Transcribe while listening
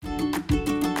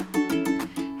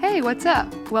Hey, what's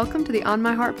up? Welcome to the On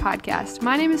My Heart podcast.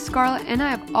 My name is Scarlett, and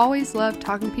I have always loved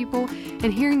talking to people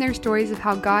and hearing their stories of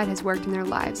how God has worked in their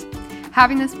lives.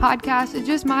 Having this podcast is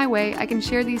just my way I can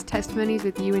share these testimonies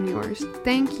with you and yours.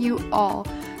 Thank you all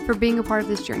for being a part of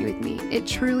this journey with me. It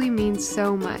truly means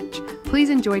so much.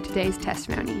 Please enjoy today's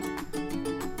testimony.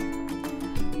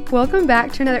 Welcome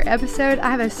back to another episode. I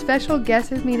have a special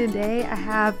guest with me today. I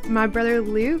have my brother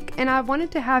Luke, and I wanted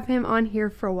to have him on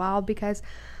here for a while because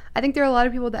I think there are a lot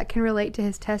of people that can relate to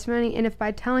his testimony, and if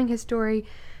by telling his story,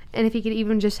 and if he could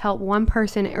even just help one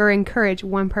person or encourage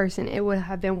one person, it would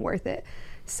have been worth it.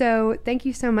 So thank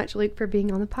you so much, Luke, for being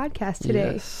on the podcast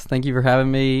today. Yes, thank you for having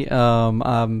me.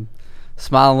 I'm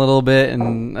smiling a little bit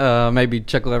and maybe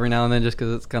chuckle every now and then just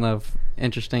because it's kind of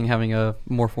interesting having a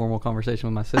more formal conversation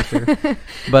with my sister.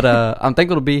 But I'm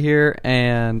thankful to be here,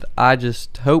 and I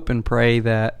just hope and pray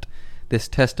that this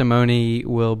testimony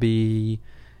will be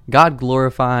God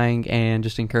glorifying and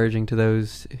just encouraging to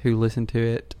those who listen to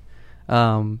it.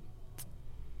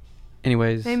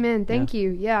 Anyways. Amen. Thank you.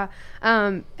 Yeah.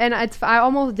 And I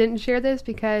almost didn't share this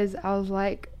because I was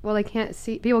like, well,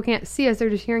 people can't see us. They're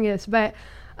just hearing us. But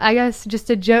I guess just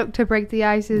a joke to break the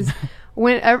ice is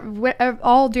when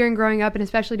all during growing up and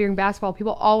especially during basketball,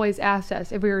 people always asked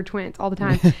us if we were twins all the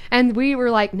time. And we were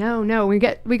like, no, we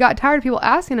got tired of people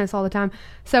asking us all the time.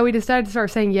 So we decided to start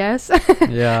saying yes.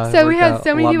 Yeah. So we had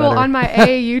so many people better on my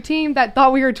AAU team that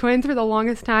thought we were twins for the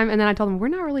longest time. And then I told them, we're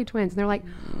not really twins. And they're like,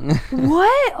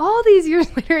 what? All these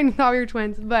years later and thought we were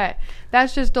twins. But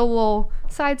that's just a little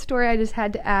side story I just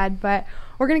had to add. But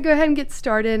we're going to go ahead and get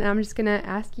started. And I'm just going to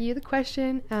ask you the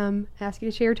question, ask you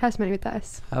to share your testimony with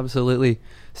us. Absolutely.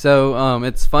 So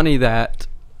it's funny that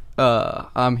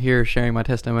I'm here sharing my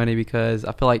testimony because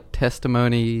I feel like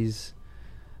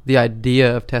the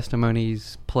idea of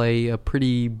testimonies play a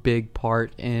pretty big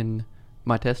part in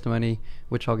my testimony,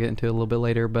 which I'll get into a little bit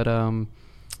later. But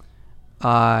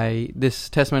this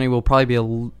testimony will probably be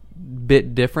a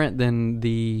bit different than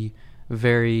the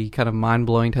very kind of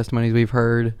mind-blowing testimonies we've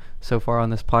heard so far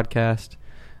on this podcast.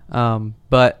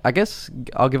 But I guess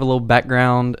I'll give a little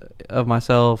background of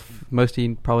myself. Most of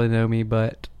you probably know me,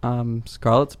 but I'm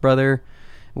Scarlett's brother.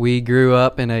 We grew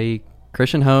up in a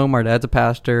Christian home. Our dad's a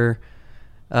pastor.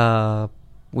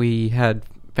 We had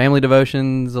family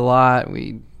devotions a lot.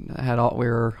 We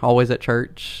were always at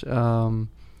church. And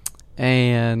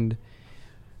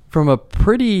from a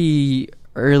pretty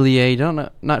early age,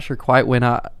 not sure quite when,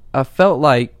 I felt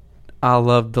like I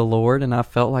loved the Lord and I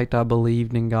felt like I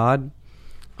believed in God.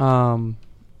 But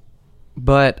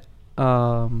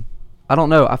I don't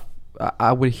know.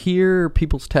 I would hear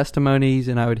people's testimonies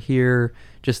and I would hear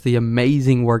just the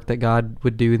amazing work that God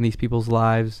would do in these people's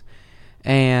lives.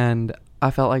 And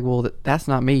I felt like, well, that's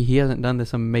not me. He hasn't done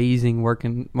this amazing work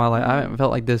in my life. I haven't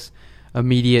felt like this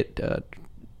immediate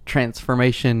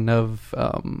transformation of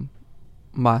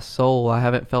my soul. I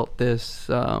haven't felt this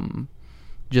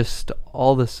just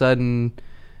all of a sudden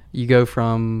you go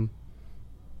from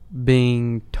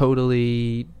being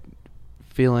totally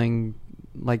feeling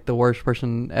like the worst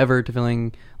person ever to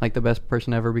feeling like the best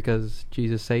person ever because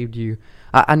Jesus saved you.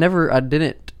 I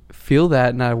didn't feel that,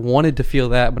 and I wanted to feel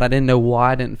that, but I didn't know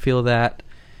why I didn't feel that.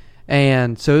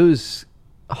 And so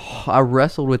I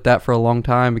wrestled with that for a long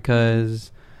time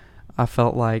because I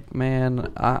felt like,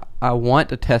 man, I want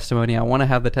a testimony. I want to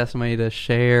have the testimony to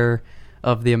share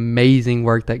of the amazing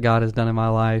work that God has done in my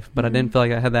life, but I didn't feel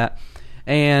like I had that.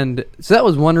 And so that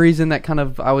was one reason that kind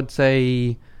of, I would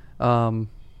say,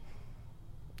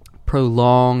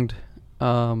 prolonged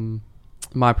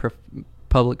my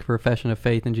public profession of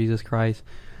faith in Jesus Christ.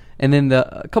 And then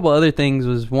a couple other things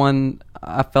was, one,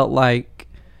 I felt like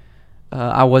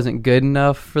I wasn't good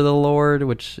enough for the Lord,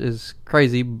 which is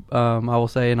crazy, I will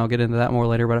say, and I'll get into that more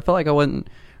later, but I felt like I wasn't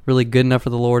really good enough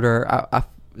for the Lord, or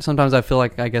sometimes I feel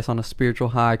like, I guess, on a spiritual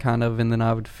high kind of, and then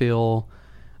I would feel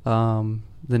the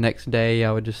next day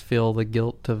I would just feel the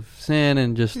guilt of sin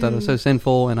and just that I was so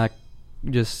sinful, and I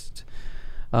just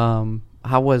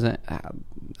I wasn't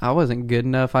good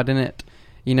enough. I didn't,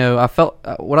 I felt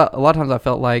a lot of times I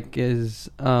felt like is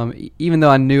even though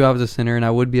I knew I was a sinner and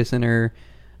I would be a sinner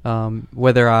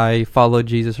whether I followed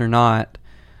Jesus or not,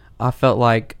 I felt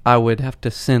like I would have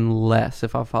to sin less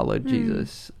if I followed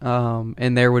Jesus.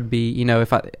 And there would be,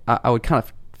 if I would kind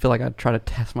of feel like I'd try to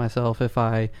test myself if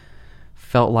I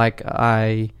felt like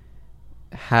I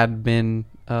had been,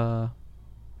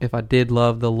 if I did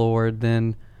love the Lord,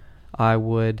 then I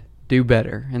would do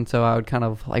better. And so I would kind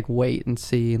of like wait and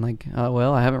see and like,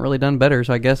 well, I haven't really done better.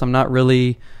 So I guess I'm not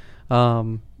really,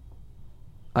 haven't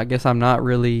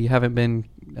been,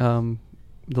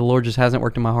 the Lord just hasn't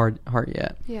worked in my heart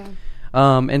yet. Yeah.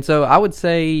 And so I would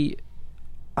say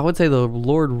I would say the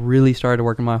Lord really started to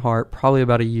work in my heart probably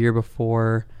about a year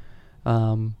before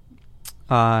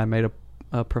I made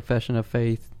a profession of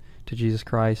faith to Jesus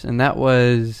Christ. And that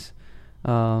was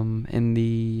I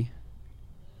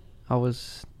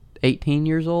was 18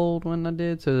 years old when I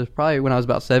did. So it was probably when I was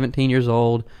about 17 years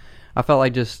old. I felt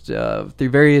like just through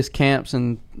various camps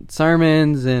and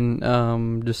sermons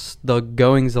and just the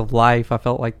goings of life, I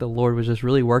felt like the Lord was just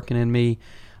really working in me.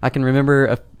 I can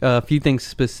remember a few things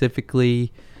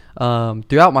specifically.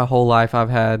 Throughout my whole life, I've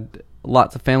had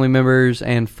lots of family members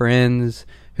and friends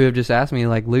who have just asked me,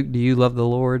 like, Luke, do you love the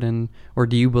Lord, or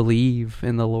do you believe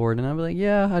in the Lord? And I'd be like,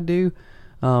 yeah, I do.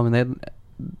 And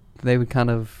they would kind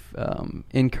of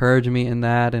encourage me in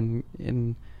that and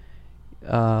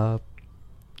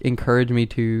encourage me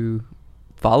to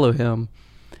follow Him.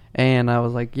 And I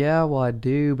was like, yeah, well, I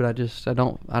do, but I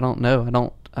don't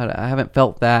know. I haven't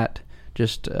felt that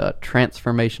just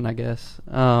transformation, I guess.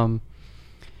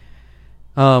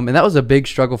 And that was a big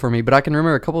struggle for me. But I can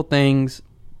remember a couple things.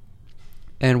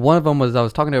 And one of them was I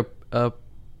was talking to a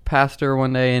pastor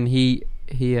one day, and he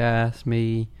asked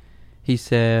me, he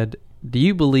said, do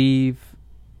you believe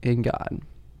in God?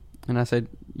 And I said,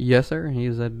 yes, sir. And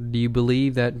he said, do you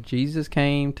believe that Jesus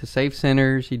came to save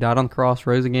sinners? He died on the cross,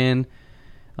 rose again,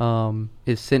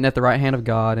 is sitting at the right hand of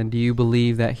God. And do you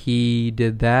believe that He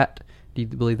did that? Do you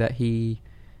believe that He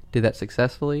did that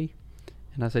successfully?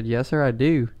 And I said, yes, sir, I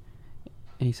do.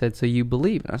 And he said, so you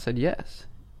believe? And I said, yes.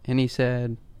 And he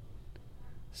said,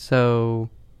 so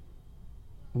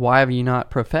why have you not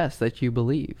professed that you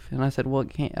believe? And I said, well,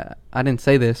 I didn't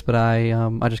say this, but I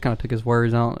just kind of took his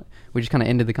words. We just kind of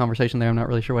ended the conversation there. I'm not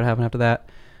really sure what happened after that.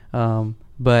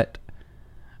 But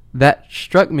that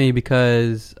struck me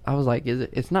because I was like,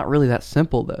 it's not really that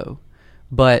simple though.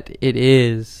 But it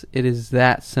is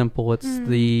that simple. It's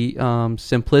the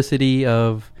simplicity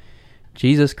of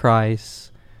Jesus Christ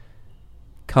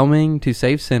coming to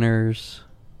save sinners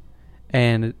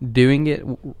and doing it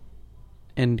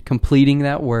and completing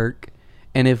that work.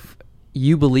 And if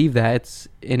you believe that,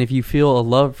 and if you feel a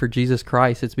love for Jesus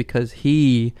Christ, it's because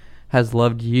He has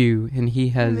loved you and He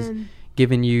has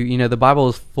given you, the Bible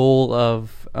is full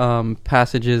of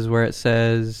passages where it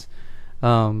says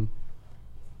He'll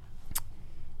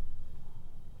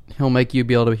make you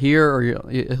be able to hear, or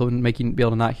He'll make you be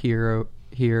able to not hear.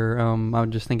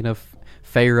 I'm just thinking of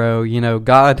Pharaoh.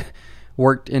 God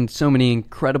worked in so many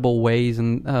incredible ways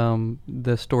in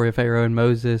the story of Pharaoh and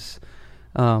Moses.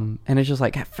 And it's just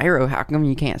like, Pharaoh, how come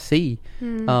you can't see?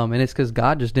 And it's because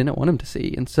God just didn't want him to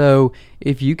see. And so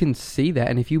if you can see that,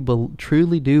 and if you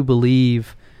truly do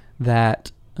believe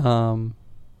that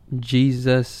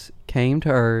Jesus came to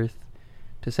earth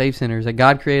to save sinners, that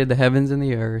God created the heavens and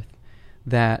the earth,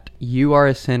 that you are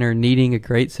a sinner needing a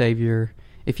great Savior,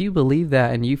 if you believe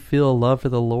that and you feel love for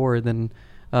the Lord, then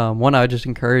I would just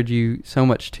encourage you so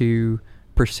much to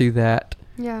pursue that.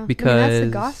 Yeah, because that's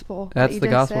the gospel. That's the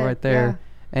gospel right there.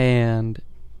 Yeah. And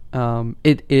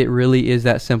it really is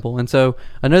that simple. And so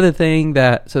another thing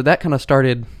that kind of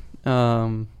started,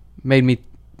 made me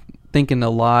thinking a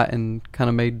lot and kind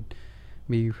of made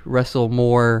me wrestle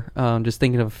more, just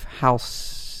thinking of how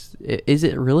is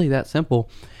it really that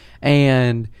simple?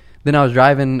 And then I was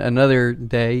driving another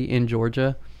day in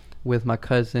Georgia with my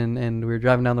cousin, and we were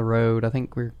driving down the road. I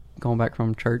think we were going back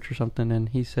from church or something, and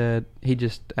he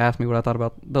just asked me what I thought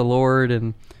about the Lord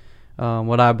and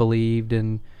what I believed,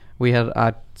 and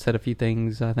I said a few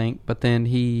things, I think, but then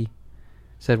he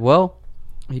said, well,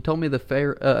 he told me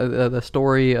the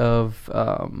story of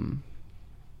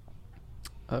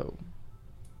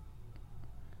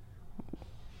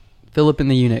Philip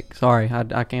and the eunuch. Sorry,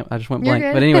 I can't. I just went blank.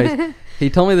 But anyways, he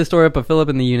told me the story of Philip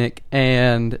and the eunuch,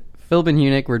 and Philip and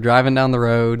eunuch were driving down the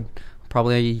road,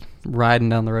 probably riding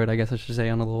down the road, I guess I should say,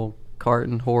 on a little cart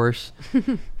and horse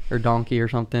or donkey or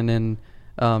something. And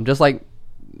just like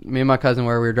me and my cousin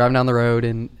were, we were driving down the road,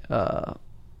 and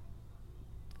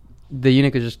the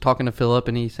eunuch was just talking to Philip,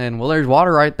 and he's saying, well, there's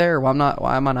water right there. Why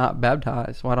am I not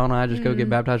baptized? Why don't I just go get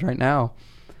baptized right now?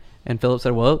 And Philip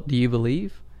said, well, do you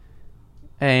believe?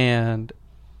 And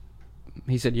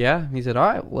he said, yeah. He said, all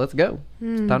right, well, let's go.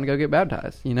 It's time to go get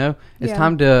baptized. It's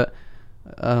time to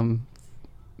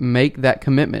make that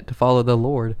commitment to follow the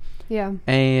Lord. Yeah.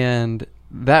 And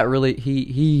that really,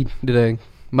 he did a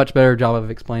much better job of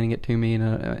explaining it to me in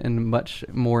a much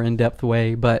more in-depth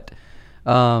way. But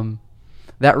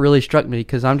that really struck me,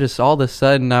 because I'm just, all of a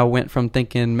sudden, I went from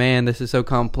thinking, man, this is so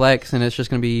complex, and it's just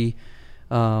going to be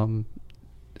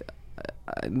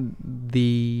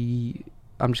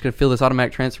I'm just going to feel this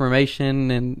automatic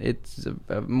transformation, and it's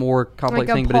a more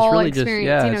complex thing, but it's really just,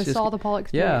 it's just Saul the Paul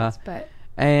experience. Yeah.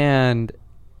 And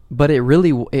but it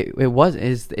really it was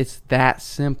it's that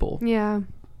simple. Yeah.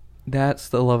 That's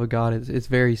the love of God. It's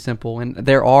very simple, and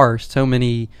there are so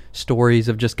many stories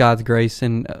of just God's grace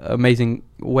in amazing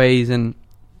ways. And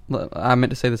I meant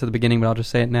to say this at the beginning, but I'll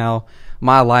just say it now.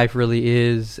 My life really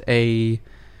is a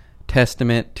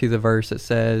testament to the verse that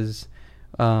says,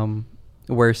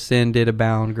 where sin did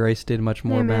abound, grace did much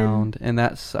more abound. And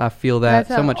I feel that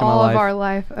so much in my life. All of our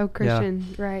life, Christian,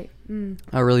 yeah. Right.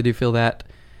 I really do feel that.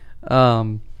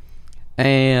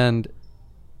 And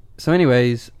so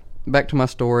anyways, back to my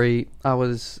story. I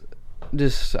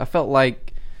felt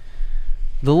like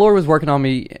the Lord was working on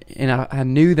me, and I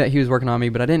knew that he was working on me,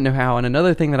 but I didn't know how. And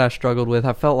another thing that I struggled with,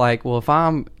 I felt like, well, if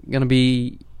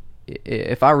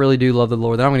I really do love the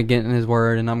Lord, then I'm going to get in his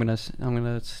word, and I'm going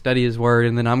to study his word,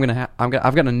 and then I've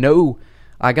got to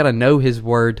know his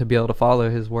word to be able to follow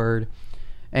his word.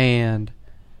 And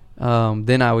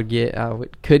then I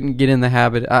couldn't get in the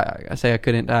habit.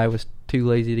 I was too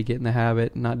lazy to get in the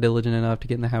habit, not diligent enough to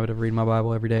get in the habit of reading my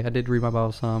Bible every day. I did read my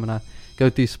Bible some, and I go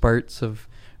through spurts of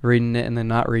reading it and then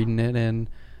not reading it. And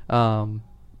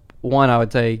one, I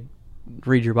would say,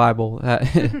 read your Bible.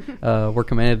 We're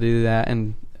commanded to do that,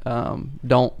 and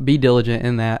don't be diligent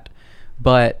in that.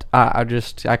 But I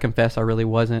confess I really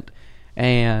wasn't,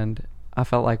 and I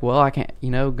felt like, well, I can't,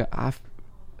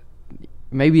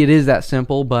 maybe it is that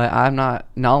simple, but I'm not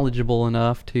knowledgeable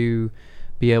enough to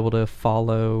be able to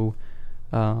follow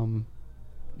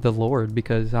the Lord,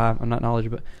 because I'm not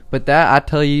knowledgeable. But that, I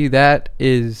tell you, that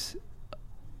is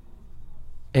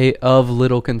of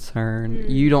little concern.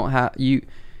 You don't have you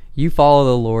follow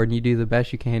the Lord and you do the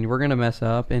best you can. We're gonna mess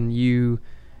up, and you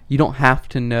don't have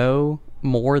to know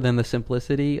more than the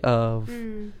simplicity of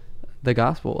the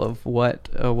gospel, of what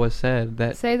was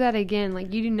said. Say that again.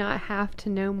 Like, you do not have to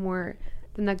know more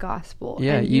than the gospel.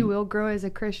 Yeah, and you will grow as a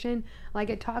Christian. Like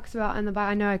it talks about in the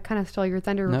Bible. I know I kind of stole your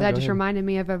thunder. No, that just reminded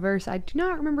me of a verse. I do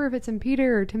not remember if it's in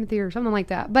Peter or Timothy or something like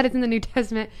that, but it's in the New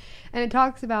Testament, and it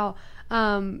talks about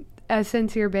as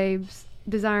sincere babes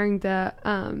desiring the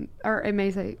or it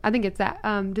may say, I think it's that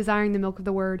desiring the milk of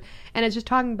the word. And it's just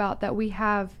talking about that we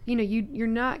have, you're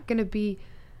not going to be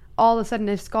all of a sudden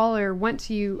a scholar once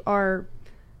you are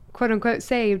quote unquote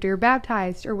saved or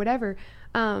baptized or whatever.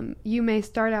 You may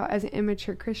start out as an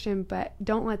immature Christian, but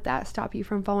don't let that stop you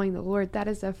from following the Lord. That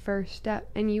is the first step,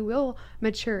 and you will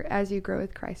mature as you grow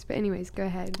with Christ. But anyways, go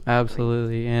ahead.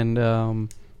 Absolutely. And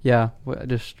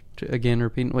just again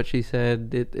repeating what she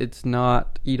said, it's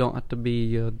not, you don't have to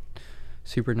be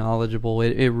super knowledgeable.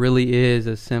 It really is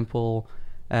as simple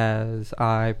as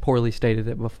I poorly stated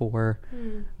it before.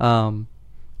 And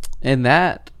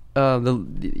that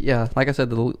like I said,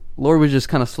 the Lord was just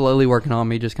kind of slowly working on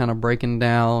me, just kind of breaking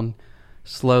down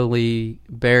slowly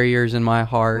barriers in my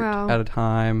heart at a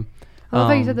time. I love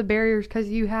how you said the barriers, because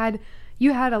you had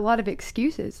a lot of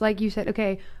excuses. Like you said,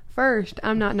 okay, first,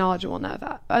 I'm not knowledgeable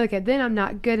enough. Okay, then I'm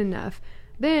not good enough.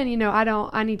 Then,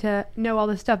 I need to know all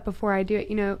this stuff before I do it.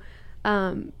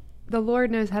 The Lord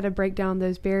knows how to break down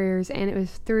those barriers, and it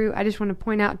was through, I just want to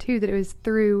point out too, that it was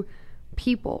through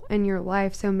people in your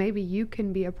life. So maybe you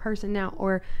can be a person now,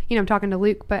 or, I'm talking to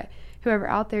Luke, but whoever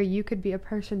out there, you could be a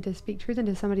person to speak truth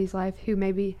into somebody's life who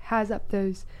maybe has up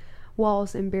those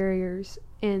walls and barriers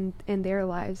in their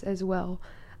lives as well.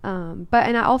 And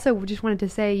I also just wanted to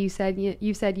say, you said you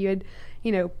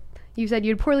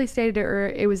had poorly stated it, or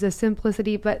it was a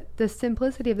simplicity, but the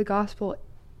simplicity of the gospel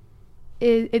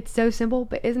it's so simple,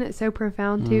 but isn't it so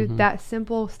profound too? That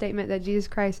simple statement that Jesus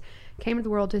Christ came to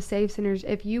the world to save sinners.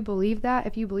 If you believe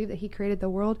that he created the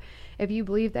world, if you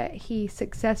believe that he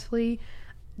successfully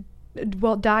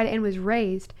died and was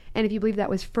raised, and if you believe that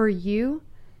was for you,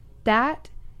 that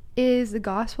is the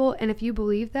gospel. And if you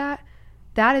believe that,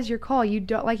 that is your call. You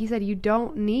don't, like he said, you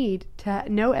don't need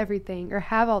to know everything or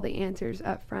have all the answers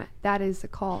up front. That is the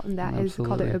call, and that is the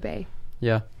call to obey.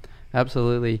 Yeah,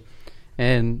 absolutely.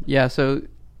 And so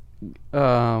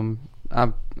I'm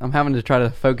having to try to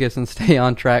focus and stay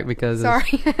on track, because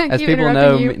as people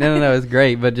know, no, it's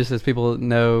great. But just as people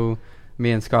know,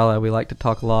 me and Scarlett, we like to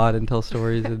talk a lot and tell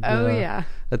stories, and,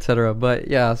 etc. But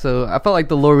so I felt like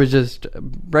the Lord was just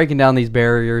breaking down these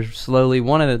barriers slowly,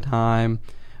 one at a time.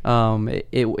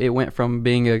 It went from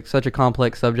being such a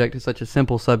complex subject to such a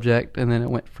simple subject, and then it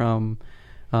went from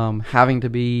having to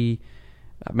be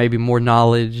maybe more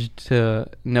knowledge to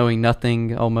knowing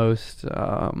nothing almost.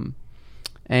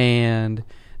 And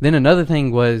then another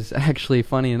thing was, actually,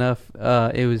 funny enough,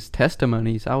 it was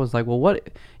testimonies. I was like, well, what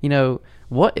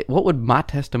would my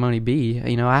testimony be?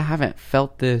 I haven't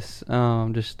felt this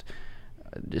just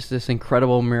this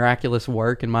incredible miraculous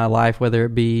work in my life, whether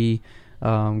it be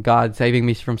God saving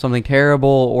me from something terrible,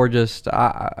 or just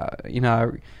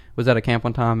I was at a camp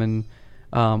one time, and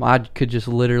I could just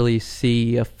literally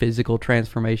see a physical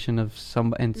transformation of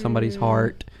somebody's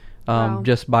heart, Wow.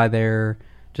 just by their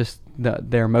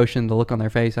emotion, the look on their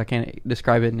face. I can't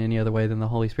describe it in any other way than the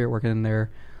Holy Spirit working in their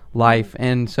life.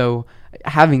 And so,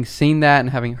 having seen that and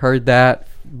having heard that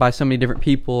by so many different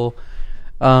people,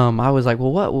 I was like,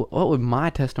 well, what would my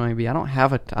testimony be? I don't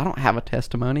have a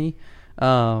testimony.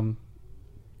 So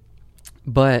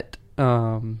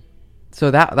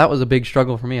that was a big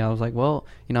struggle for me. I was like, well,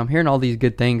 I'm hearing all these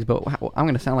good things, but I'm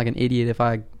going to sound like an idiot if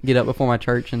I get up before my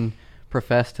church and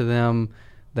profess to them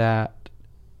that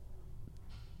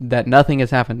nothing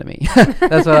has happened to me.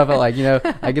 That's what I felt like.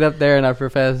 I get up there and I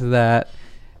profess that,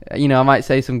 I might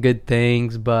say some good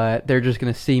things, but they're just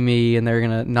going to see me and they're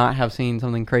going to not have seen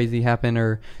something crazy happen,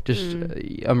 or just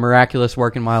a miraculous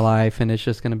work in my life, and it's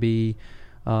just going to be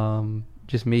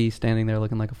just me standing there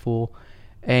looking like a fool.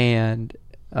 And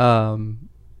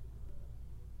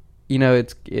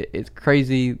it's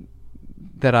crazy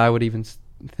that I would even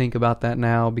think about that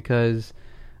now, because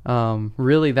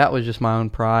really that was just my own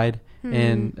pride.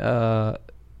 And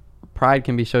pride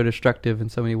can be so destructive in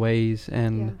so many ways,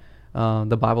 and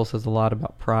the Bible says a lot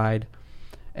about pride,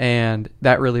 and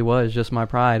that really was just my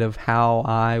pride of how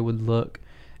I would look.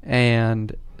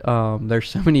 And there's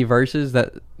so many verses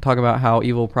that talk about how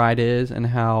evil pride is, and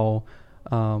how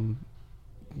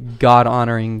God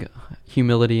honoring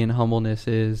humility and humbleness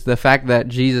is. The fact that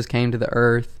Jesus came to the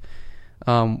earth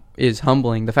is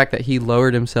humbling. The fact that he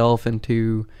lowered himself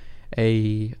into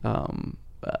a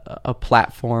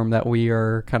platform that we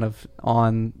are kind of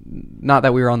on, not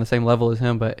that we were on the same level as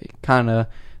him, but kind of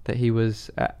that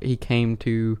he came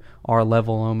to our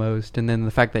level almost. And then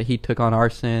the fact that he took on our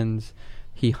sins,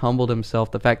 he humbled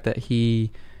himself. The fact that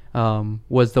he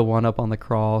was the one up on the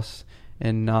cross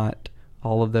and not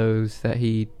all of those that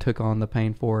he took on the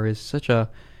pain for is such a,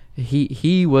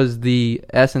 he was the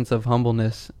essence of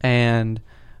humbleness. And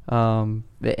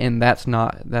that's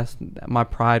my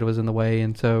pride was in the way.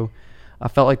 And so I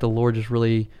felt like the Lord just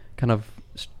really kind of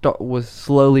was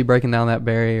slowly breaking down that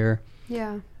barrier.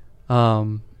 Yeah.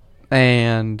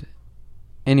 And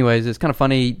anyways, it's kind of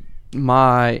funny.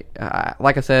 Like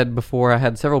I said before, I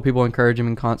had several people encouraging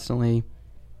me constantly.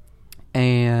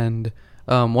 And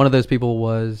one of those people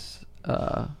was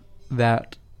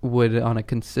that would on a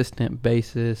consistent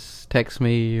basis text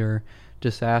me or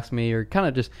just ask me, or kind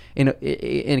of just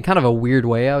in kind of a weird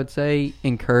way, I would say,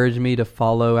 encourage me to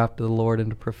follow after the Lord and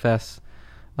to profess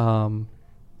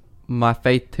my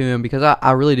faith to him, because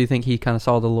I really do think he kind of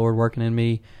saw the Lord working in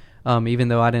me, even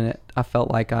though I felt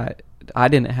like I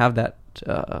didn't have that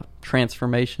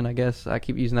transformation, I guess. I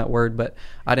keep using that word, but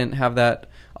I didn't have that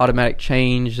automatic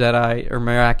change or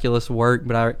miraculous work,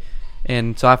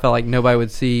 and so I felt like nobody would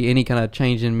see any kind of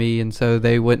change in me, and so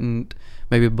they wouldn't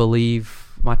maybe believe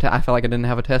I felt like I didn't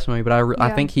have a testimony, but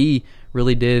I think he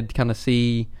really did kind of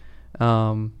see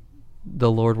the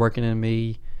Lord working in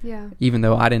me, even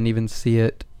though I didn't even see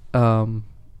it.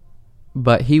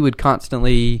 But he would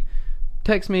constantly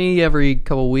text me every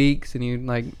couple weeks, and he'd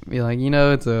be like,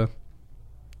 it's a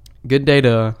good day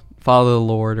to follow the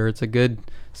Lord, or it's a good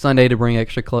Sunday to bring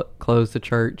extra clothes to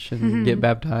church and get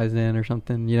baptized in or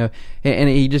something, and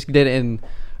he just did it in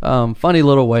funny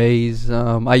little ways.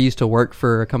 I used to work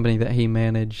for a company that he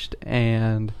managed,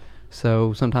 and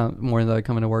so sometimes mornings I would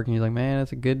come into work and he's like, man,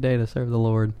 it's a good day to serve the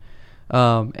Lord.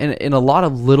 And a lot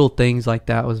of little things like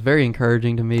that was very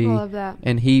encouraging to me. I love that.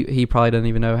 And he probably doesn't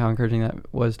even know how encouraging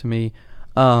that was to me.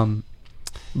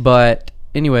 But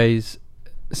anyways,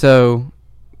 so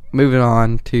moving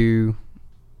on to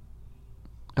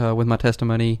with my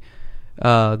testimony,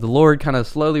 the Lord kind of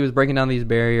slowly was breaking down these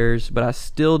barriers, but I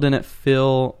still didn't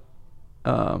feel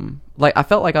like I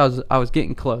felt like I was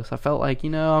getting close. I felt like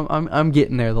I'm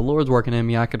getting there. The Lord's working in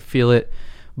me. I could feel it,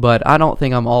 but I don't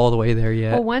think I'm all the way there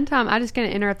yet. Well, one time, I'm just going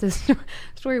to interrupt this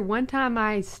story. One time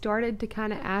I started to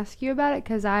kind of ask you about it,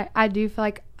 because I do feel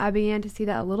like I began to see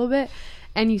that a little bit,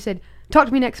 and you said, talk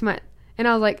to me next month. And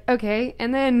I was like, okay.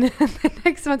 And then the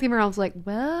next month came around, I was like,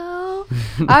 well,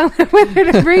 I don't know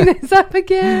whether to bring this up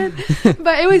again.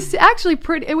 But it was actually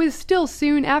it was still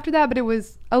soon after that, but it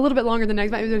was a little bit longer than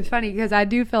next month. It was funny because I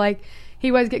do feel like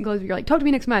he was getting close. You're like, talk to me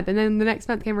next month. And then the next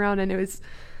month came around, and it was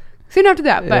soon after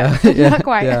that, but not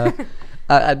quite. Yeah.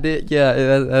 I did. Yeah,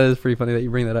 that is pretty funny that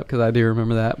you bring that up, because I do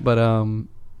remember that. But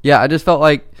I just felt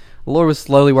like the Lord was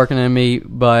slowly working in me.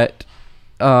 But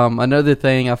another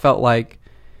thing, I felt like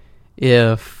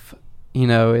if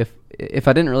I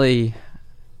didn't really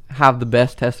have the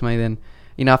best testimony, then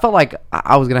I felt like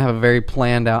I was gonna have a very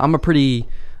planned out. I'm a pretty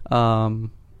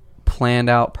planned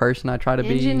out person I try to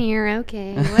be. Engineer,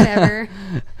 okay, whatever.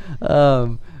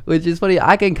 Which is funny.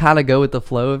 I can kind of go with the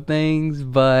flow of things,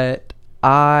 but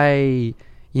certain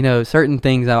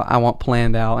things I want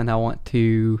planned out, and I want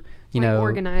to,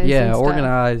 organize. Yeah, and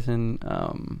organize and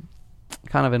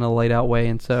kind of in a laid out way.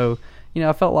 And so,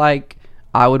 I felt like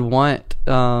I would want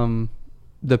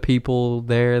the people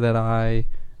there that I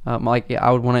would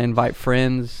want to invite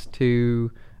friends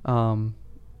to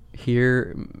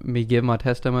hear me give my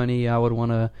testimony. I would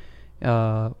want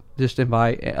to just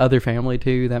invite other family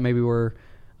too that maybe were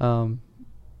in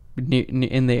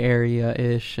the area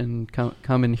ish and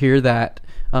come and hear that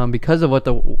because of what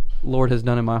the Lord has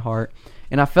done in my heart.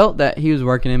 And I felt that He was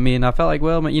working in me, and I felt like,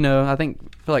 well, I feel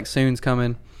like soon's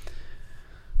coming.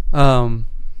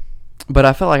 But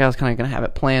I felt like I was kind of going to have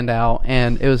it planned out,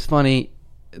 and it was funny.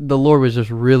 The Lord was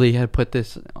just really had put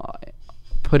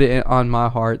it on my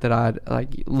heart that I'd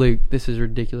like, Luke, this is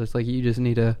ridiculous. Like, you just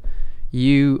need to,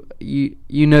 you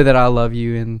know that I love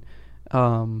you,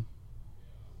 and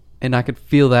I could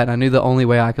feel that. And I knew the only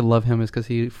way I could love Him is because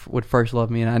He would first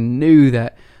love me, and I knew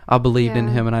that I believed in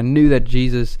Him, and I knew that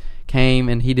Jesus came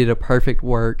and He did a perfect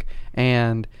work.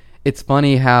 And it's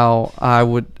funny how I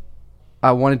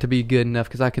wanted to be good enough,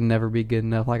 because I could never be good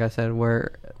enough. Like I said,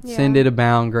 where sin did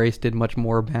abound, grace did much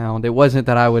more abound. It wasn't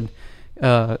that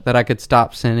I could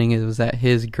stop sinning. It was that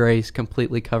His grace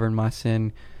completely covered my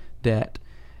sin debt.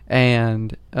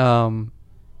 And it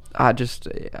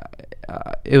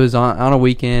was on a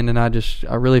weekend, and I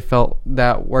really felt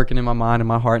that working in my mind and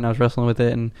my heart, and I was wrestling with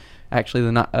it. And actually,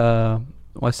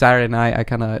 Saturday night, I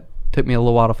kind of took me a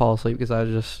little while to fall asleep because I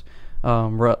was just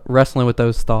wrestling with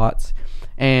those thoughts.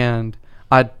 And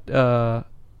I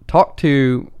talked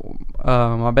to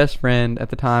my best friend at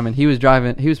the time, and he was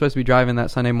supposed to be driving that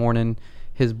Sunday morning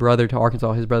his brother to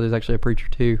Arkansas. His brother's actually a preacher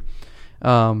too.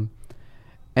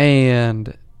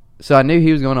 And so I knew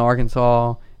he was going to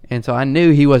Arkansas, and so I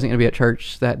knew he wasn't going to be at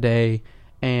church that day.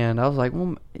 And I was like,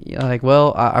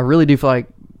 well, I really do feel like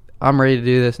I'm ready to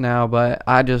do this now, but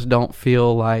I just don't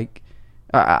feel like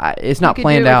it's not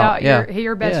planned out.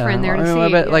 Your best friend there to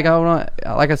see it. Like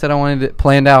I said, I wanted it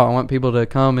planned out. I want people to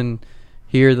come and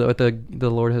hear what the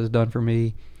Lord has done for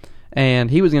me.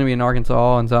 And he was going to be in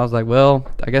Arkansas, and so I was like, well,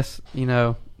 I guess, I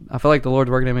feel like the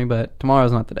Lord's working in me, but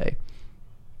tomorrow's not the day.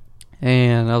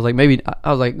 And I was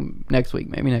like, next week,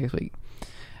 maybe next week.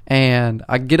 And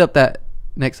I get up that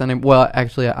next Sunday. Well,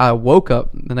 actually, I woke up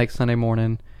the next Sunday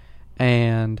morning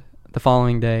and the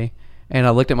following day, and I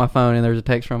looked at my phone, and there was a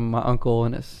text from my uncle,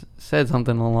 and it said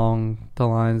something along the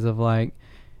lines of like,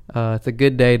 it's a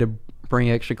good day to bring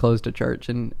extra clothes to church.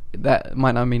 And that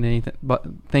might not mean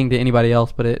anything to anybody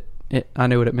else, but I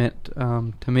knew what it meant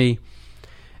to me.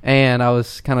 And I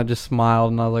was kind of just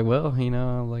smiled, and I was like, well,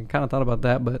 I kind of thought about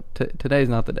that, but today's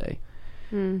not the day.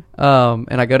 And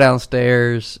I go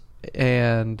downstairs,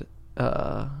 and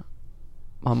my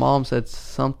mom said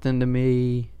something to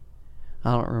me.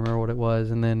 I don't remember what it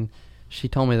was. And then she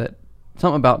told me that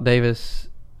something about Davis.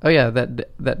 Oh yeah,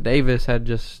 that Davis had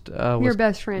just your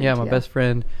best friend. Yeah, my best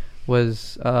friend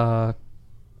was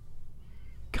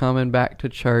coming back to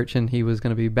church, and he was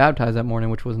going to be baptized that morning,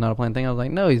 which was not a planned thing. I was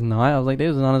like, no, he's not. I was like,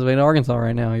 Davis is on his way to Arkansas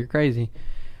right now. You're crazy.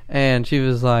 And she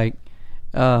was like,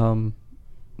 no,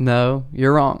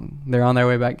 you're wrong. They're on their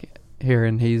way back here,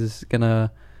 and he's going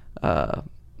to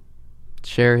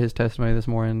share his testimony this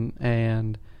morning,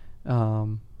 and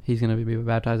he's going to be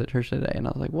baptized at church today. And I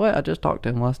was like, what? I just talked to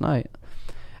him last night.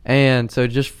 And so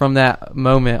just from that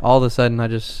moment, all of a sudden, I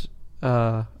was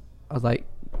like,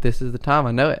 this is the time.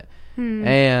 I know it.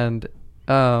 And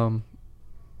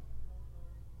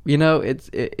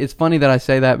it's funny that I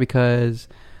say that, because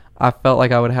I felt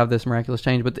like I would have this miraculous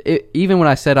change. But even when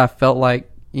I said I felt like,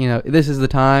 this is the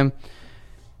time,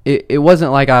 it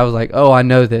wasn't like I was like, oh, I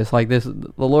know this. Like this,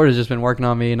 the Lord has just been working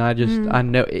on me, and I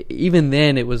know. Even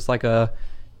then, it was like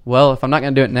well, if I'm not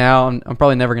going to do it now, I'm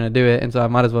probably never going to do it, and so I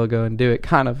might as well go and do it.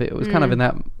 It was kind of in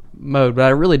that mode, but I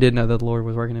really did know that the Lord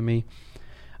was working in me.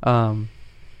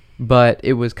 But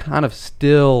it was kind of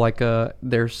still like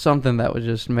there's something that was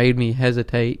just made me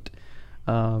hesitate.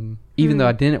 Even though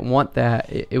I didn't want that,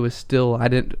 it was still,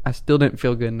 I still didn't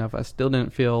feel good enough. I still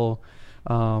didn't feel,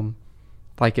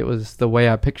 like it was the way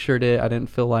I pictured it. I didn't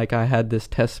feel like I had this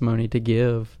testimony to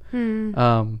give.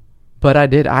 But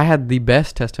I had the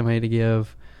best testimony to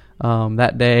give,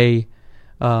 that day.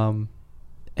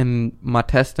 And my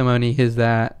testimony is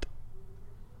that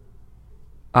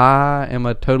I am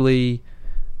a totally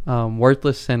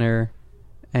worthless sinner,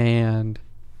 and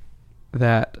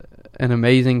that an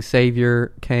amazing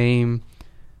Savior came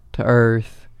to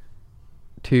earth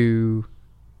to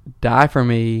die for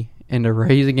me and to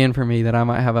raise again for me, that I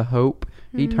might have a hope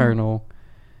eternal,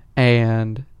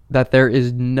 and that there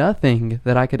is nothing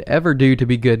that I could ever do to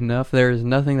be good enough. There is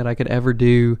nothing that I could ever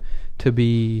do to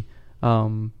be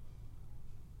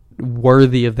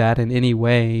worthy of that in any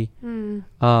way.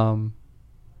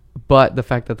 But the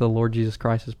fact that the Lord Jesus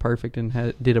Christ is perfect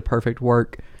and did a perfect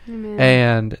work. Amen.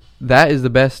 And that is the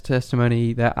best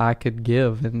testimony that I could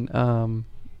give. And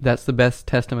that's the best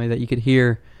testimony that you could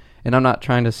hear. And I'm not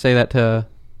trying to say that to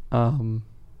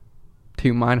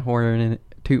toot my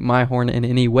horn in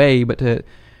any way, but to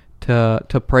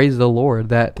praise the Lord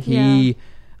that He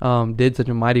did such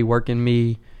a mighty work in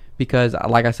me. Because,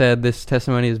 like I said, this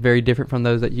testimony is very different from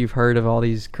those that you've heard of, all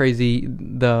these crazy.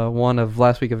 The one of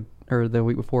last week or the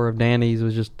week before of Danny's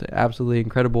was just absolutely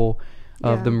incredible,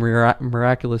 of the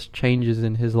miraculous changes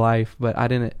in his life. But I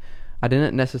didn't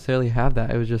necessarily have that.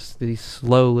 It was just these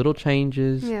slow little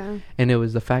changes, and it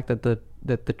was the fact that the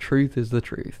truth is the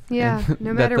truth. Yeah,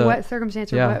 no matter what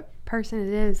circumstance or what person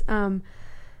it is. I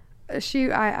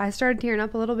started tearing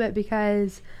up a little bit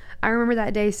because I remember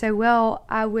that day so well.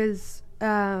 I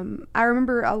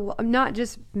remember not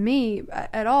just me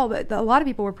at all, but a lot of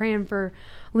people were praying for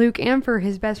Luke and for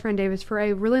his best friend Davis for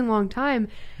a really long time.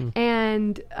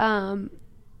 And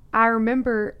I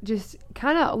remember just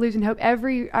kind of losing hope. I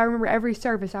remember every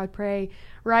service I would pray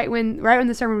right when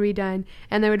the sermon would be done,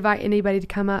 and they would invite anybody to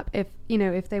come up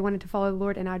if they wanted to follow the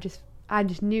Lord. And I just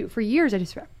knew for years,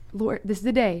 Lord, this is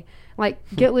the day. Like,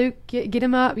 get Luke, get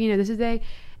him up. This is the day.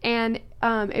 And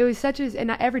it was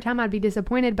and every time I'd be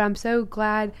disappointed, but I'm so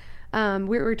glad.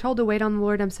 We were told to wait on the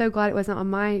Lord. I'm so glad it wasn't on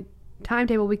my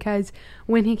timetable, because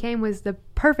when He came was the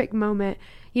perfect moment.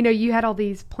 You had all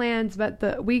these plans,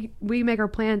 but we make our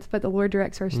plans, but the Lord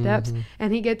directs our steps,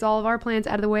 and He gets all of our plans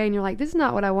out of the way. And you're like, this is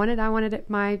not what I wanted. I wanted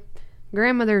my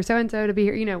grandmother so and so to be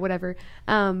here, whatever.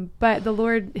 But the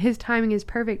Lord, His timing is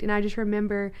perfect. And I just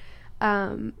remember,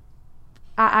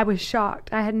 I was shocked.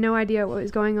 I had no idea what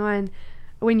was going on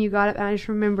when you got up, and I just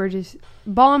remember just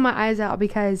bawling my eyes out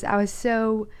because I was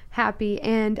so happy.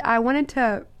 And I wanted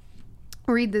to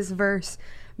read this verse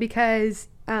because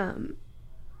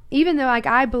even though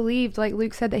I believed, like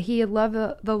Luke said, that he had loved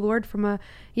the Lord from a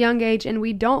young age, and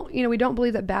we don't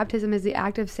believe that baptism is the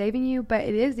act of saving you, but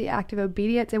it is the act of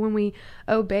obedience. And when we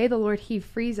obey the Lord, He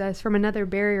frees us from another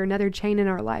barrier, another chain in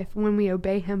our life when we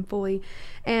obey Him fully.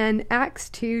 And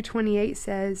Acts 2:28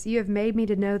 says, "You have made me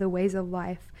to know the ways of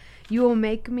life. You will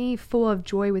make me full of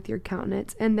joy with your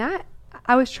countenance." And that,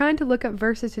 I was trying to look up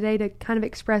verses today to kind of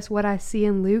express what I see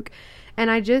in Luke, and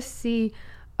I just see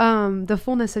the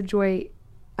fullness of joy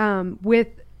with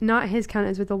not his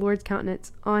countenance, with the Lord's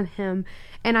countenance on him.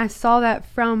 And I saw that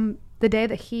from the day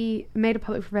that he made a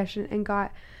public profession and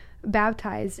got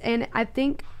baptized. And I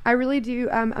think I really do,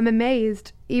 I'm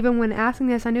amazed, even when asking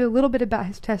this, I knew a little bit about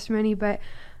his testimony, but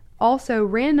also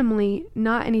randomly,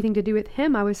 not anything to do with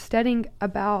him, I was studying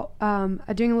about,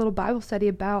 doing a little Bible study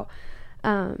about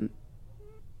I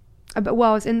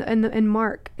was in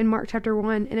Mark chapter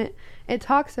 1, and it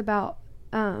talks about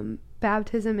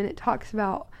baptism, and it talks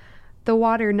about the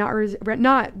water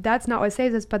that's not what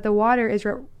saves us, but the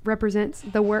water represents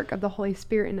the work of the Holy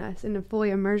Spirit in us and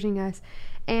fully immersing us.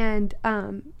 And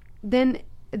then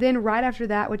right after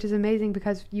that, which is amazing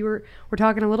because we're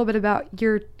talking a little bit about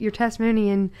your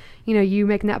testimony and you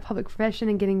making that public profession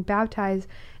and getting baptized,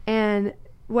 and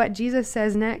what Jesus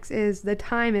says next is the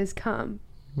time has come.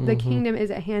 The kingdom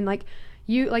is at hand. Like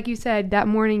you said that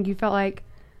morning, you felt like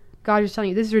God is telling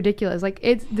you, this is ridiculous. Like,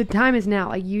 the time is now.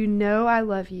 Like, I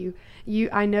love you.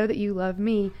 I know that you love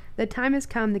me. The time has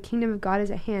come. The kingdom of God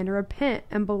is at hand. Repent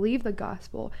and believe the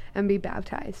gospel and be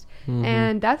baptized.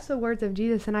 And that's the words of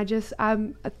Jesus. And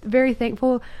I'm very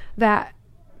thankful that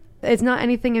it's not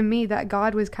anything in me, that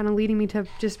God was kind of leading me to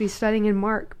just be studying in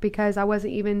Mark, because I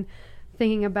wasn't even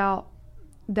thinking about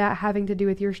that having to do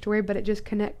with your story, but it just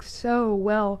connects so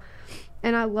well.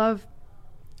 And I love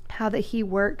how that he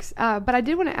works. But I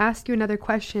did want to ask you another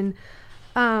question,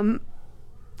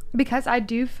 because I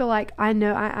do feel like I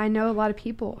know a lot of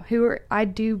people who I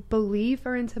do believe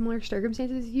are in similar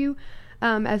circumstances as you,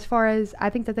 as far as I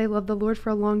think that they love the Lord for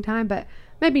a long time, but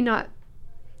maybe not,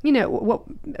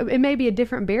 it may be a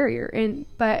different barrier,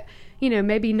 but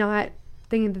maybe not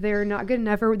thinking that they're not good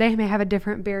enough, or they may have a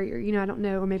different barrier, I don't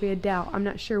know, or maybe a doubt. I'm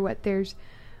not sure what theirs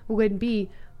would be.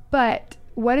 But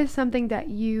what is something that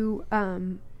you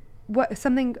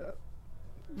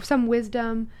some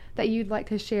wisdom that you'd like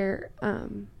to share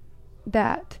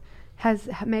that has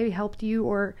maybe helped you,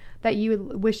 or that you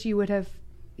would wish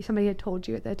somebody had told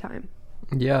you at that time?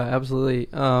 Yeah, absolutely.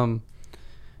 And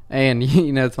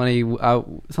it's funny,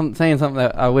 saying something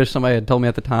that I wish somebody had told me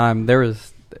at the time.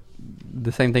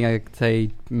 the same thing I could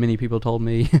say many people told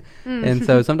me. And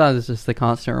so sometimes it's just the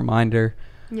constant reminder.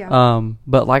 Yeah.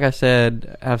 But like I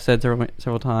said, I've said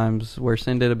several times, where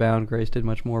sin did abound, grace did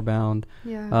much more abound.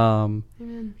 Yeah.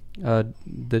 Amen.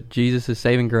 That Jesus'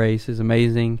 saving grace is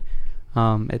amazing.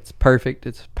 It's perfect.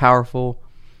 It's powerful.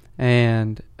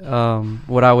 And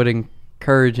what I would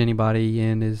encourage anybody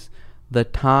in is, the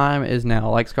time is now.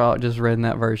 Like Scott just read in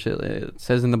that verse, it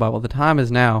says in the Bible, the time is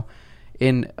now.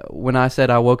 When I said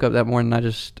I woke up that morning,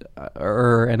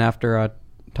 and after I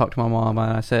talked to my mom,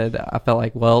 and I said I felt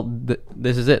like, well,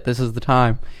 this is it. This is the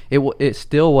time. It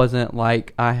still wasn't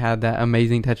like I had that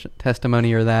amazing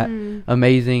testimony, or that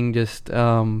amazing just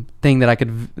thing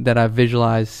that I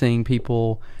visualized seeing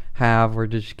people have, or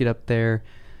just get up there.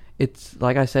 It's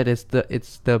like I said, it's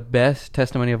the best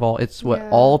testimony of all. It's what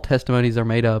all testimonies are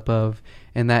made up of,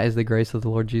 and that is the grace of the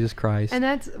Lord Jesus Christ. And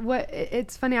that's what,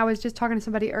 it's funny, I was just talking to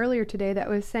somebody earlier today that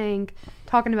was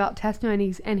talking about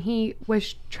testimonies, and he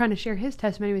was trying to share his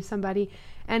testimony with somebody,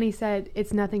 and he said,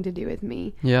 it's nothing to do with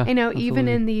me. Yeah, absolutely. Even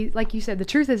in the, like you said, the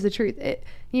truth is the truth.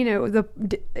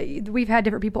 We've had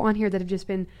different people on here that have just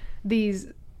been these,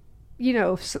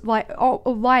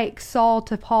 like Saul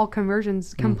to Paul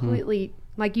conversions, completely,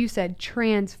 like you said,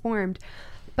 transformed.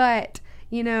 But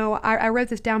I wrote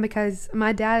this down because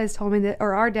my dad has told me that,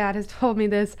 or our dad has told me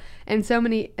this, and told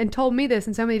me this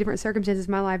in so many different circumstances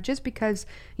in my life. Just because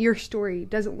your story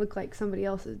doesn't look like somebody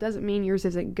else's doesn't mean yours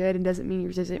isn't good, and doesn't mean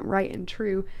yours isn't right and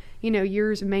true.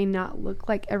 Yours may not look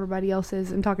like everybody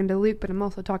else's. I'm talking to Luke, but I'm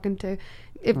also talking to,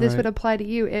 if this would apply to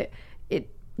you,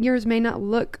 yours may not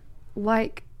look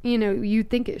like you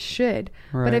think it should.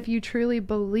 Right. But if you truly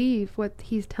believe what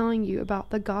he's telling you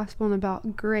about the gospel and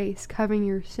about grace covering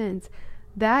your sins,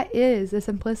 that is the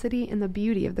simplicity and the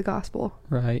beauty of the gospel.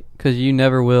 Right. Because you'll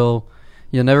never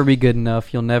be good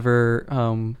enough. You'll never,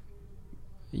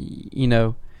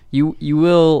 you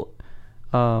will,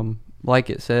 like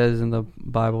it says in the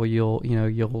Bible, your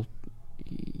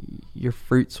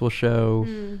fruits will show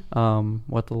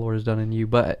what the Lord has done in you.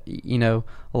 But a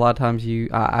lot of times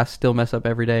I still mess up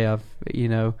every day. I've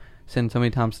sinned so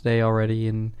many times today already,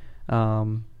 and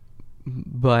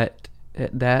but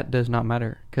that does not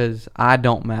matter, because I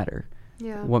don't matter.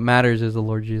 Yeah. What matters is the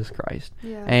Lord Jesus Christ.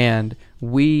 Yeah. And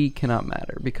we cannot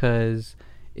matter, because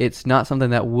it's not something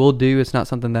that we'll do. It's not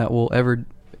something that we'll ever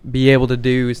be able to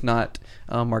do. It's not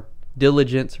our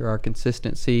diligence or our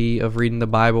consistency of reading the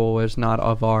Bible. It's not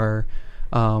of our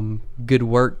good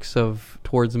works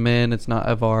towards men. It's not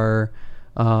of our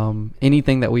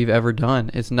anything that we've ever done.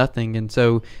 It's nothing. And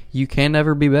so you can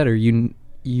never be better.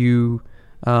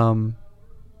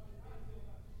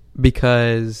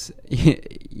 Because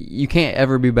you can't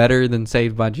ever be better than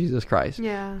saved by Jesus Christ.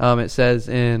 Yeah. It says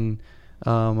in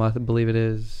I believe it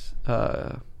is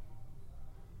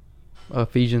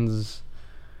Ephesians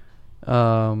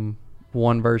 1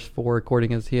 verse 4,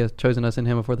 according as he has chosen us in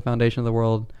him before the foundation of the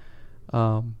world,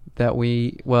 that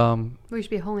we should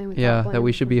be holy and without blame. That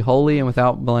we should be holy and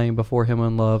without blame before him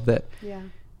in love. That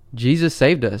Jesus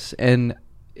saved us, and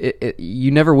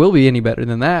you never will be any better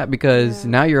than that, because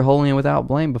now you're holy and without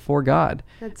blame before God.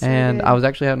 That's so good. I was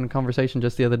actually having a conversation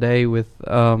just the other day with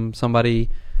somebody,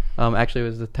 actually it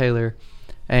was the Taylor,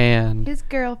 and his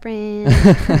girlfriend.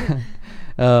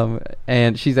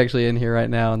 And she's actually in here right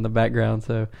now in the background,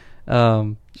 so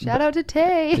shout out to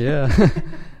Tay. Yeah.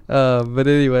 But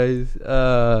anyways,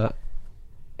 I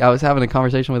was having a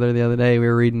conversation with her the other day. We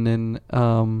were reading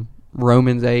in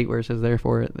Romans 8, where it says,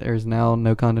 therefore there's now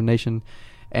no condemnation.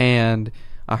 And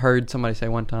I heard somebody say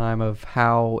one time of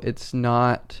how it's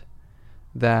not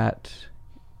that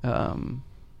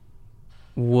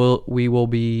we will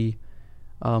be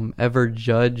ever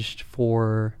judged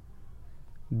for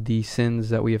the sins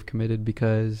that we have committed,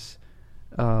 because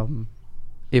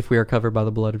if we are covered by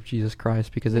the blood of Jesus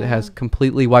Christ, because it has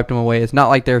completely wiped them away. It's not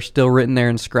like they're still written there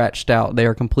and scratched out. They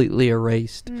are completely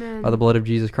erased by the blood of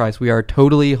Jesus Christ. We are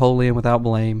totally holy and without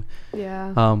blame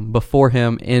before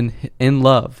him in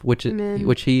love, which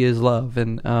he is love,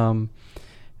 and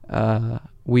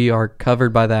we are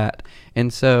covered by that.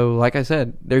 And so, like I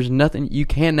said, there's nothing, you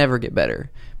can never get better,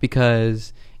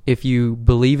 because if you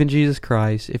believe in Jesus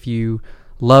Christ, if you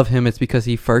love him, it's because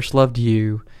he first loved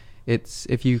you. It's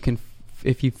if you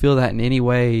feel that in any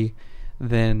way,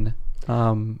 then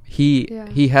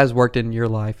he has worked in your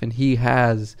life, and he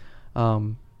has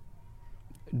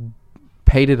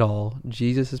paid it all.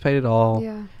 Jesus has paid it all.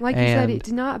 Yeah, like you said,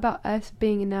 it's not about us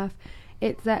being enough.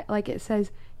 It's that, like it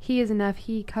says, he is enough.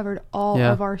 He covered all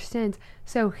of our sins.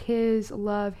 So his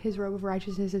love, his robe of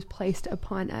righteousness is placed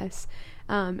upon us.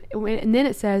 And then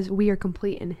it says we are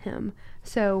complete in him.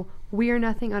 So we are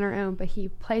nothing on our own, but he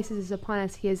places this upon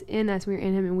us. He is in us. We are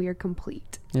in him, and we are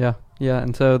complete. Yeah.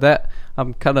 And so that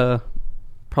I'm kind of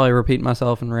probably repeating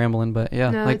myself and rambling, but yeah.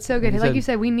 No, it's so good. Like you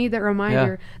said, we need that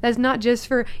reminder. Yeah. That's not just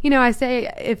for, I say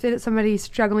if it's somebody's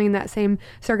struggling in that same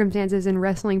circumstances in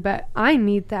wrestling, but I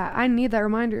need that. I need that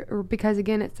reminder because,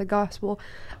 again, it's the gospel.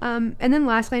 And then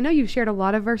lastly, I know you've shared a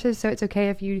lot of verses, so it's okay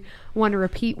if you want to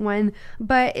repeat one,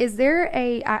 but is there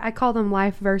I call them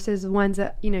life verses, ones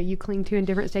that, you cling to in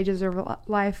different stages of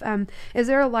life. Is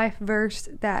there a life verse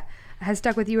that has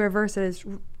stuck with you, or a verse that is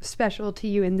special to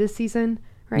you in this season?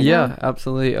 Right yeah, now?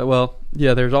 Absolutely. Well,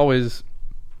 yeah, there's always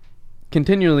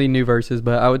continually new verses,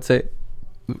 but I would say,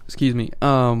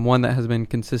 one that has been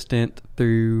consistent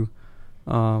through,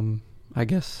 I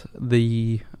guess,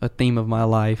 a theme of my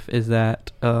life is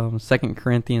that 2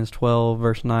 Corinthians 12,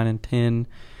 verse 9 and 10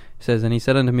 says, "And he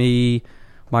said unto me,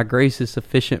 My grace is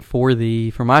sufficient for thee,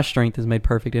 for my strength is made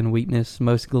perfect in weakness.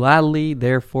 Most gladly,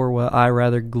 therefore, will I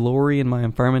rather glory in my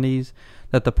infirmities,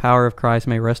 that the power of Christ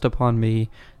may rest upon me.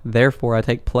 Therefore I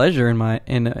take pleasure in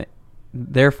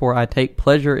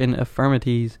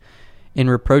infirmities, in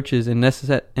reproaches, in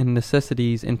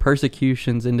necessities, in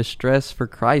persecutions, in distress for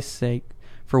Christ's sake.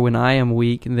 For when I am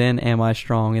weak, then am I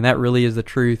strong." And that really is the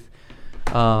truth.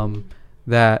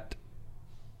 That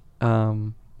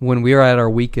when we are at our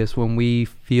weakest, when we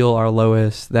feel our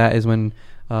lowest, that is when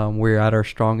we're at our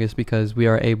strongest, because we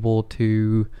are able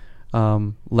to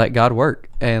let God work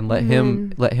and let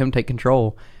him take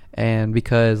control. And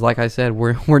because, like I said,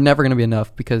 we're never going to be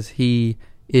enough, because he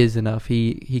is enough.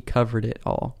 He covered it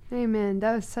all. Amen.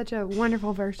 That was such a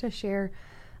wonderful verse to share.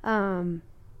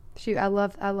 I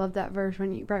love that verse.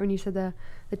 When you said the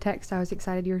text, I was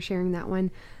excited you were sharing that one.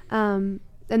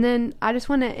 And then I just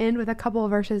want to end with a couple of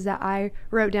verses that I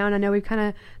wrote down. I know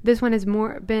this one has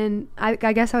more been, I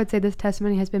guess I would say this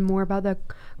testimony has been more about the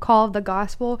call of the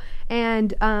gospel.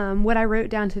 And what I wrote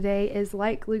down today is,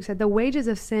 like Luke said, the wages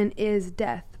of sin is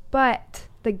death, but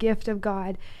the gift of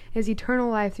God is eternal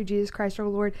life through Jesus Christ our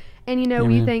Lord. And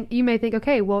you may think,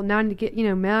 okay, well, now I need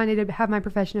to now I need to have my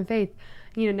profession of faith.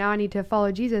 Now I need to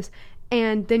follow Jesus.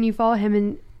 And then you follow him,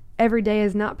 and every day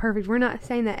is not perfect. We're not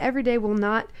saying that every day will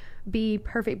not be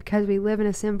perfect, because we live in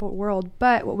a sinful world,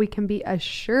 but what we can be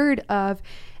assured of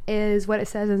is what it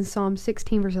says in Psalm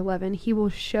 16 verse 11. He will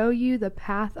show you the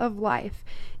path of life.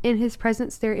 In his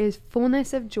presence there is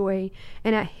fullness of joy,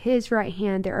 and at his right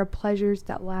hand there are pleasures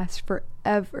that last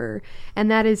forever. And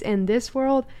that is in this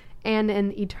world and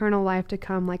in eternal life to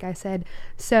come, like I said.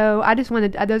 So I just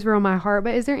wanted, those were on my heart.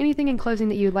 But is there anything in closing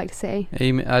that you'd like to say?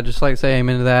 Amen. I'd just like to say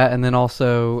amen to that. And then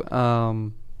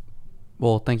also,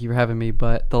 well, thank you for having me.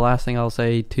 But the last thing I'll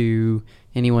say to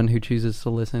anyone who chooses to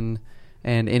listen,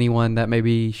 and anyone that may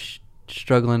be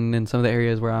struggling in some of the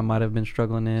areas where I might have been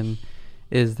struggling in,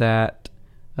 is that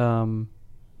don't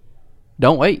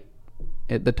wait.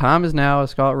 The time is now,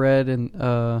 as Scott read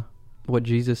and what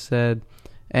Jesus said.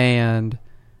 And,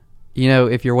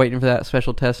 if you're waiting for that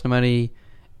special testimony,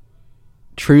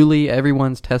 truly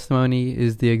everyone's testimony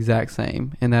is the exact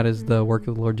same, and that is the work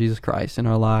of the Lord Jesus Christ in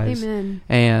our lives. Amen.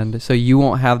 And so you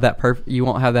won't have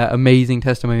that amazing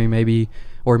testimony, maybe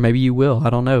you will, I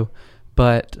don't know,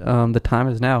 but the time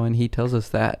is now, and he tells us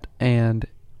that, and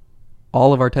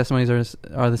all of our testimonies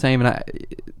are the same. And I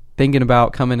thinking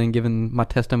about coming and giving my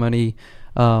testimony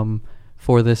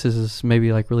for this is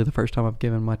maybe like really the first time I've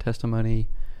given my testimony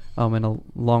in a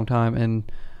long time,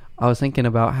 and I was thinking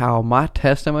about how my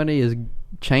testimony is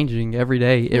changing every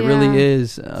day. It really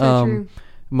is. So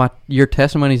true. Your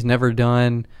testimony's never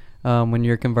done. When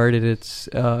you're converted, it's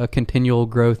a continual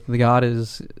growth. God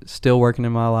is still working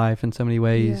in my life in so many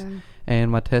ways, and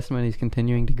my testimony is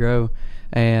continuing to grow.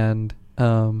 And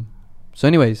so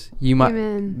anyways,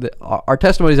 our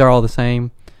testimonies are all the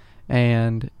same,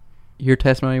 and your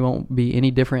testimony won't be any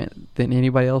different than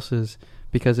anybody else's,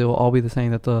 because it will all be the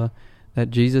same, that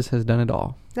Jesus has done it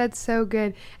all. That's so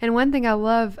good. And one thing I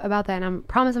love about that, and I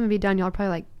promise I'm going to be done, y'all are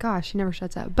probably like, gosh, she never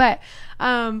shuts up. But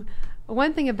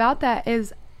one thing about that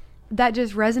is that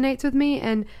just resonates with me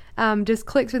and just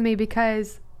clicks with me,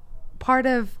 because part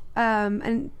of,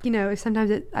 and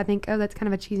sometimes I think, oh, that's kind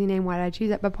of a cheesy name, why did I choose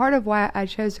that? But part of why I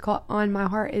chose to call it On My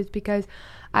Heart is because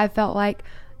I felt like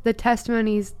the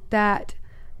testimonies that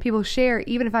people share,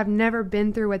 even if I've never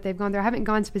been through what they've gone through, I haven't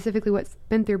gone specifically what's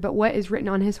been through, but what is written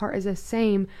on his heart is the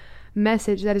same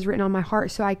message that is written on my heart,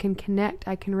 so I can connect,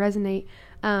 I can resonate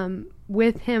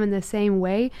with him in the same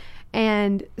way.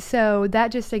 And so that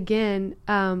just, again,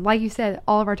 like you said,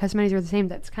 all of our testimonies are the same.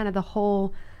 That's kind of the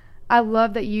whole, I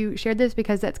love that you shared this,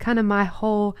 because that's kind of my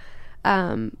whole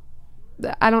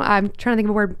I'm trying to think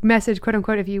of a word, message, quote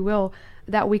unquote, if you will,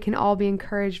 that we can all be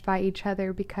encouraged by each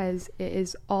other, because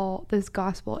this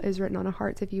gospel is written on our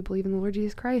hearts if you believe in the Lord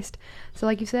Jesus Christ. So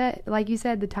like you said,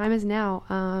 the time is now.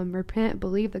 Repent,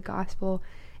 believe the gospel,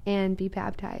 and be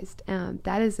baptized.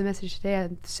 That is the message today.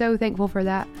 I'm so thankful for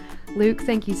that. Luke,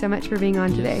 thank you so much for being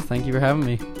on today. Thank you for having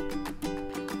me.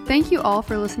 Thank you all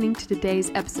for listening to today's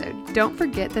episode. Don't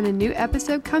forget that a new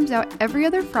episode comes out every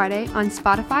other Friday on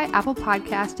Spotify, Apple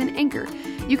Podcast, and Anchor.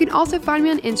 You can also find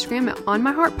me on Instagram at On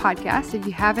My Heart Podcast. If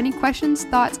you have any questions,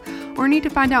 thoughts, or need to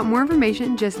find out more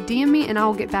information, just DM me and I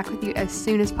will get back with you as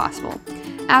soon as possible.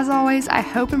 As always, I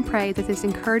hope and pray that this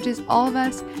encourages all of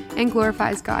us and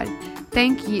glorifies God.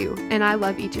 Thank you, and I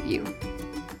love each of you.